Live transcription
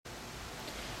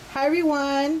Hi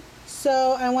everyone.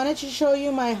 So I wanted to show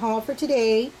you my haul for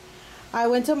today. I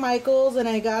went to Michael's and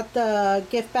I got the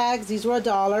gift bags. These were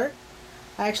 $1.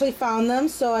 I actually found them,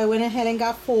 so I went ahead and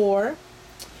got 4.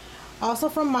 Also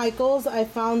from Michael's, I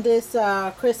found this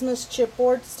Christmas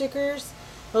chipboard stickers.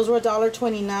 Those were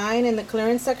 $1.29 in the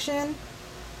clearance section.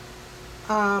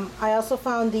 I also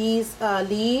found these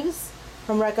leaves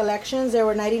from Recollections. They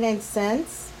were 99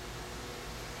 cents.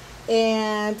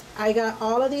 And I got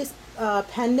all of these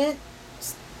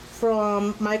pendants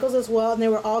from Michael's as well, and they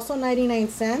were also 99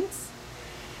 cents.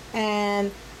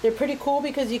 And they're pretty cool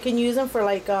because you can use them for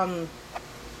like for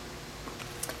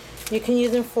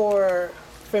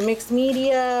mixed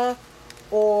media,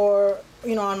 or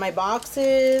on my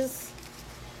boxes.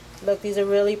 Look, these are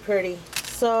really pretty.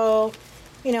 So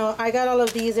I got all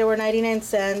of these. They were 99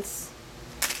 cents.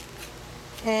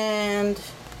 And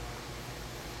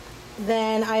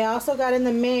then I also got in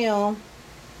the mail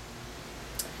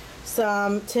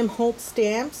some Tim Holtz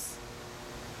stamps,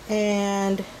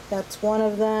 and that's one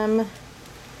of them.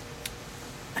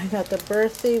 I got the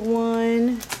birthday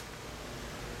one,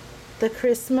 the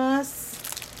Christmas.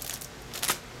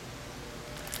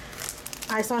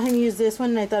 I saw him use this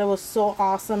one and I thought it was so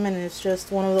awesome, and it's just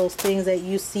one of those things that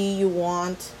you see, you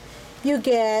want, you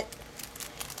get.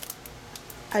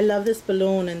 I love this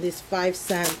balloon and this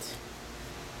 5-cent.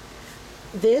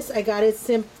 This, I got it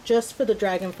just for the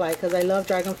dragonfly because I love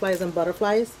dragonflies and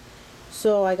butterflies.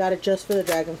 So I got it just for the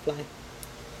dragonfly.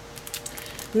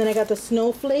 And then I got the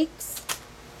snowflakes.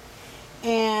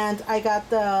 And I got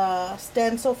the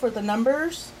stencil for the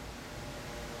numbers.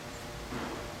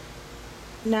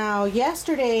 Now,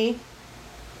 yesterday,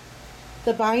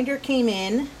 the binder came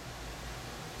in.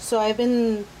 So I've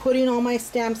been putting all my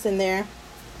stamps in there.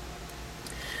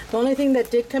 The only thing that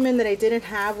did come in that I didn't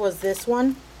have was this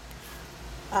one.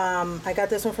 I got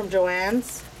this one from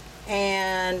Joann's,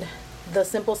 and the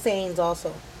Simple Sayings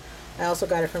also. I also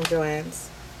got it from Joann's.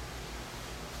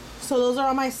 So those are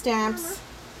all my stamps.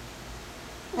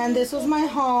 And this was my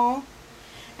haul.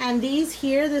 And these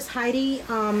here, this Heidi,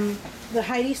 the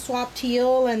Heidi Swap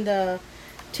Teal and the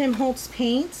Tim Holtz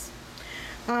paints,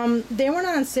 they weren't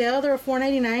on sale. They were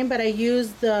 $4.99, but I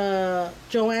used the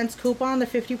Joann's coupon, the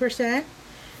 50%.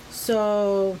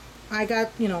 So I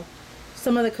got,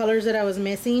 some of the colors that I was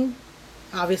missing.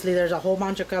 Obviously there's a whole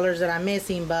bunch of colors that I'm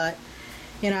missing, but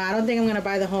I don't think I'm gonna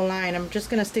buy the whole line. I'm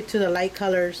just gonna stick to the light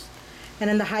colors.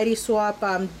 And then the Heidi Swap,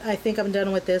 I think I'm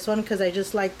done with this one because I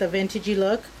just like the vintagey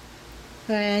look.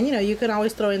 And you can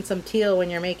always throw in some teal when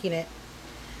you're making it.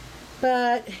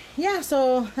 But yeah,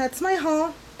 so that's my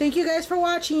haul. Thank you guys for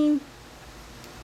watching.